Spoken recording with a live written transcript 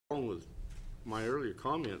along with my earlier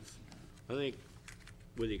comments, I think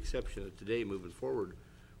with the exception of today moving forward,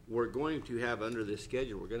 we're going to have under this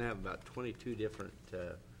schedule, we're going to have about 22 different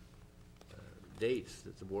dates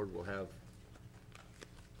that the board will have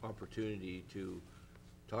opportunity to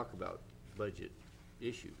talk about budget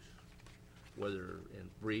issues, whether in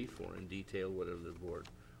brief or in detail, whatever the board.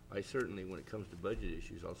 I certainly, when it comes to budget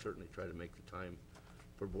issues, I'll certainly try to make the time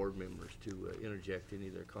for board members to interject any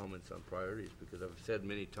of their comments on priorities, because I've said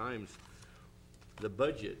many times, the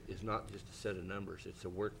budget is not just a set of numbers, it's a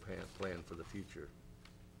work plan for the future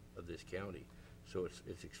of this county. So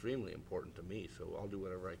it's extremely important to me, so I'll do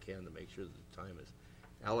whatever I can to make sure that the time is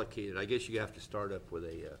allocated. I guess you have to start up with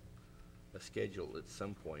a schedule at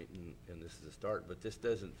some point, and this is a start, but this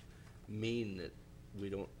doesn't mean that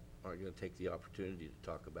we aren't going to take the opportunity to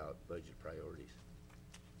talk about budget priorities.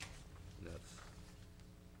 And that's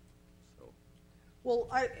so. Well,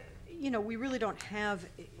 we really don't have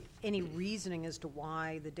any reasoning as to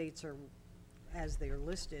why the dates are as they are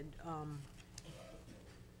listed.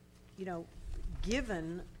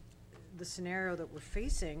 Given the scenario that we're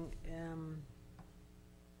facing,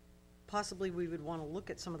 possibly we would want to look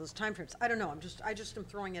at some of those timeframes. I don't know. I just am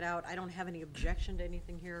throwing it out. I don't have any objection to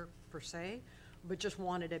anything here per se, but just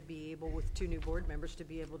wanted to be able, with 2 new board members, to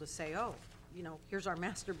be able to say, oh, here's our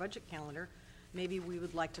master budget calendar. Maybe we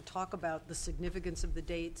would like to talk about the significance of the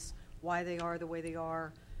dates, why they are the way they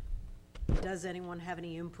are. Does anyone have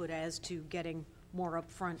any input as to getting more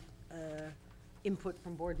upfront input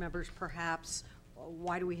from board members, perhaps?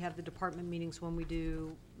 Why do we have the department meetings when we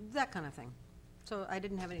do? That kind of thing. So I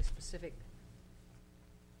didn't have any specific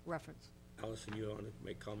reference. Allison, you want to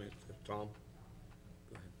make comments? Tom?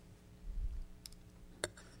 Go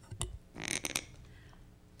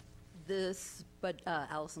ahead.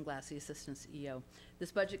 Allison Glassy, Assistant CEO.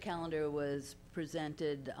 This budget calendar was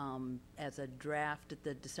presented as a draft at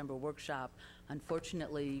the December workshop.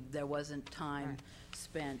 Unfortunately, there wasn't time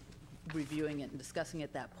spent reviewing it and discussing it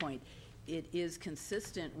at that point. It is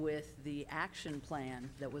consistent with the action plan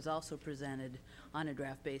that was also presented on a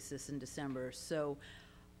draft basis in December. So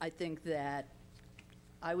I think that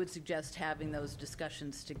I would suggest having those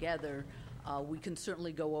discussions together. We can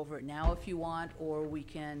certainly go over it now if you want, or we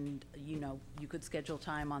can, you could schedule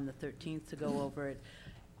time on the 13th to go over it.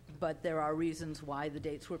 But there are reasons why the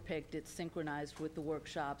dates were picked. It's synchronized with the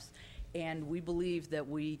workshops. And we believe that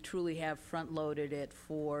we truly have front-loaded it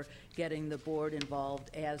for getting the board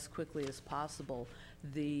involved as quickly as possible.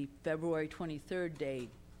 The February 23rd date,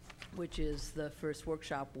 which is the first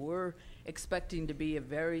workshop, we're expecting to be a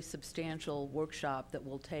very substantial workshop that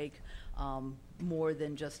will take more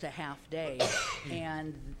than just a half day.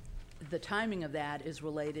 And the timing of that is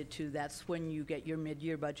related to, that's when you get your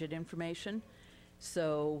mid-year budget information.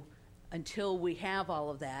 So until we have all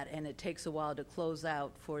of that, and it takes a while to close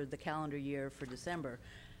out for the calendar year for December.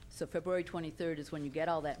 So February 23rd is when you get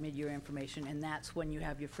all that mid-year information, and that's when you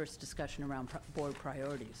have your first discussion around board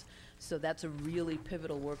priorities. So that's a really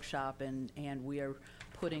pivotal workshop, and we are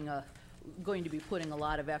going to be putting a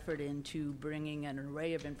lot of effort into bringing an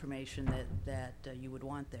array of information that you would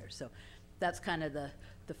want there. So that's kind of the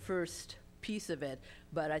first piece of it.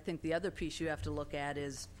 But I think the other piece you have to look at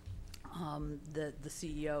is the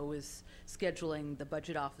CEO is scheduling the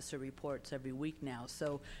budget officer reports every week now,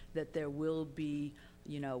 so that there will be,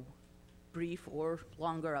 brief or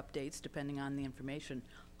longer updates depending on the information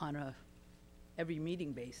on every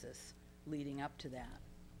meeting basis leading up to that.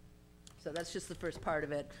 So that's just the first part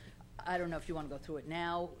of it. I don't know if you want to go through it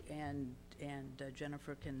now, and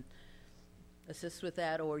Jennifer can assist with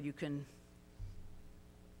that, or you can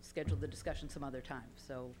schedule the discussion some other time.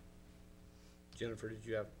 So, Jennifer,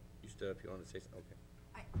 you stood up, you want to say something?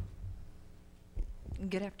 Okay.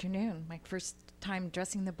 Good afternoon. My first time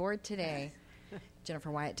addressing the board today.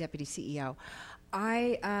 Jennifer Wyatt, Deputy CEO.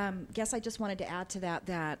 I guess I just wanted to add to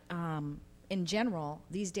that in general,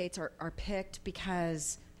 these dates are picked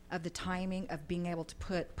because of the timing of being able to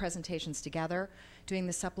put presentations together, doing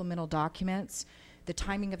the supplemental documents, the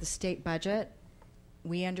timing of the state budget.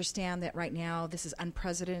 We understand that right now this is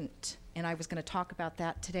unprecedented, and I was going to talk about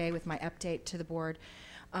that today with my update to the board.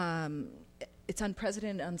 It's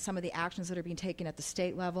unprecedented on some of the actions that are being taken at the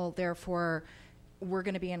state level. Therefore, we're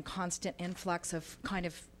going to be in constant influx of kind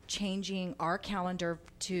of changing our calendar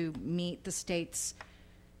to meet the state's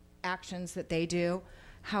actions that they do.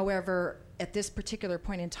 However, at this particular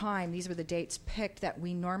point in time, these were the dates picked that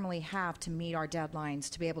we normally have to meet our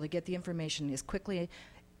deadlines to be able to get the information as quickly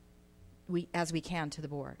as we can to the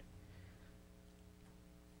board.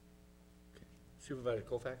 Okay. Supervisor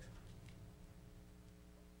Colfax?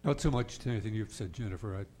 Not so much to anything you've said,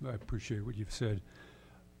 Jennifer. I appreciate what you've said.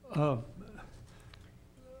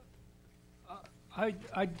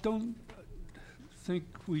 I don't think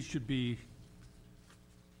we should be,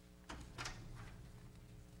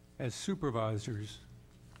 as supervisors,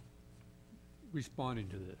 responding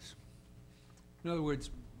to this. In other words,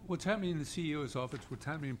 what's happening in the CEO's office, what's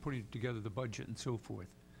happening in putting together the budget and so forth,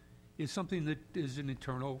 is something that is an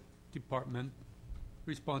internal department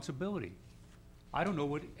responsibility. I don't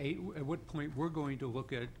know at what point we're going to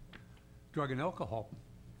look at drug and alcohol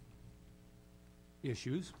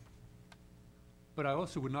issues, but I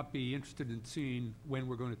also would not be interested in seeing when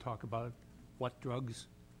we're going to talk about what drugs,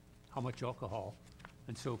 how much alcohol,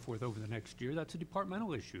 and so forth over the next year. That's a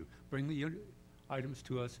departmental issue. Bring the items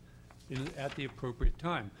to us at the appropriate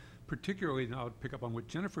time. Particularly, now to pick up on what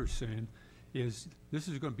Jennifer's saying, is this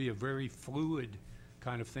is going to be a very fluid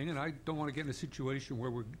kind of thing, and I don't want to get in a situation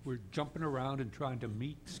where we're jumping around and trying to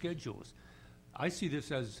meet schedules. I see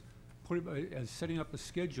this as setting up a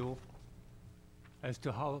schedule as to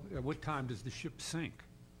at what time does the ship sink,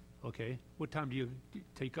 okay? What time do you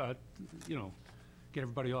take out, get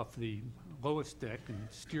everybody off the lowest deck and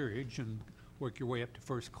steerage and work your way up to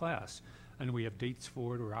first class? And we have dates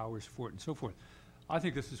for it or hours for it and so forth. I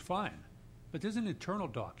think this is fine, but there's an internal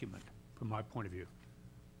document from my point of view.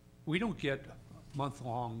 We don't get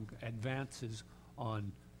month-long advances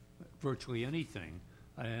on virtually anything,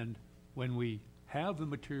 and when we have the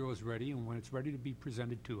materials ready and when it's ready to be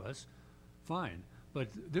presented to us, fine. But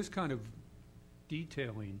this kind of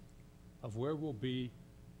detailing of where we'll be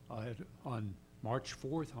on March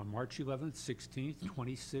 4th, on March 11th, 16th,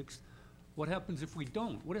 26th, what happens if we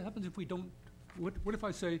don't? What happens if we don't? What if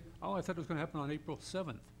I say, oh, I thought it was going to happen on April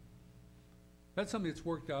 7th? That's something that's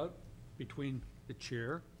worked out between the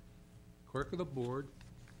chair, clerk of the board,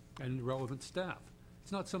 and the relevant staff.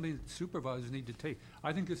 It's not something that supervisors need to take.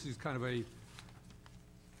 I think this is kind of a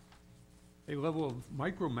level of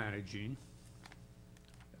micromanaging,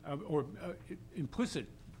 or implicit.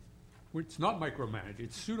 It's not micromanaging,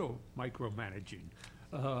 it's pseudo-micromanaging.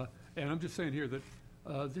 And I'm just saying here that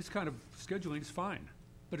this kind of scheduling is fine,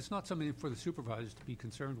 but it's not something for the supervisors to be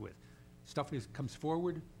concerned with. Stuff comes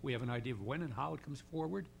forward, we have an idea of when and how it comes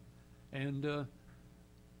forward, and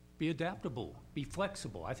be adaptable, be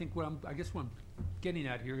flexible. I think what I'm getting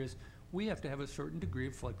at here is we have to have a certain degree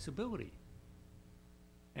of flexibility.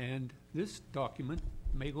 And this document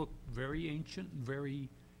may look very ancient and very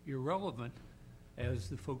irrelevant as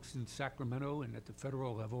the folks in Sacramento and at the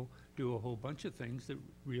federal level do a whole bunch of things that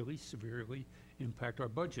really severely impact our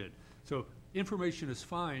budget. So information is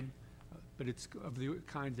fine, but it's of the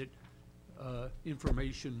kind that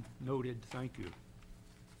information noted, thank you.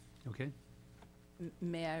 Okay?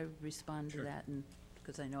 May I respond Sure. to that? And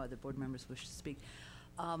because I know other board members wish to speak.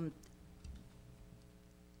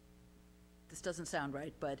 This doesn't sound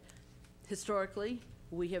right, but historically,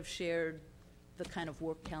 we have shared the kind of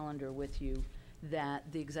work calendar with you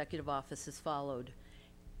that the executive office has followed.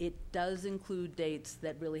 It does include dates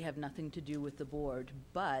that really have nothing to do with the board,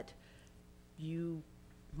 but you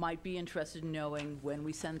might be interested in knowing when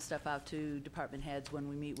we send stuff out to department heads, when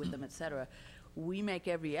we meet with them, et cetera. We make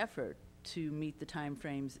every effort to meet the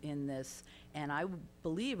timeframes in this, and I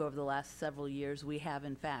believe over the last several years we have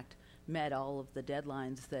in fact met all of the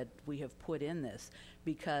deadlines that we have put in this,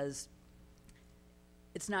 because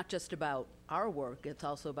it's not just about our work, it's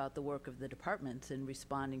also about the work of the departments and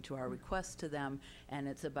responding to our requests to them, and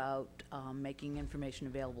it's about making information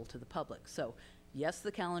available to the public. So yes,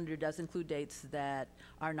 the calendar does include dates that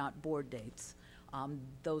are not board dates.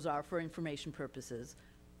 Those are for information purposes.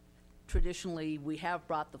 Traditionally, we have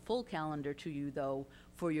brought the full calendar to you, though,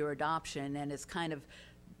 for your adoption, and it's kind of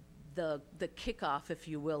the kickoff, if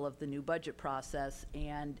you will, of the new budget process,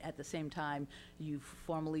 and at the same time, you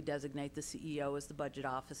formally designate the CEO as the budget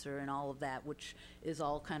officer and all of that, which is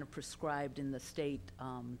all kind of prescribed in the state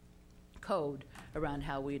code around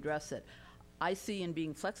how we address it. I see in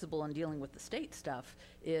being flexible and dealing with the state stuff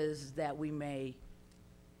is that we may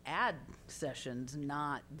add sessions,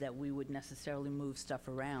 not that we would necessarily move stuff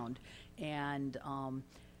around. And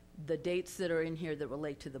the dates that are in here that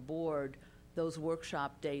relate to the board, those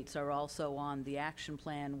workshop dates are also on the action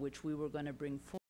plan, which we were going to bring forward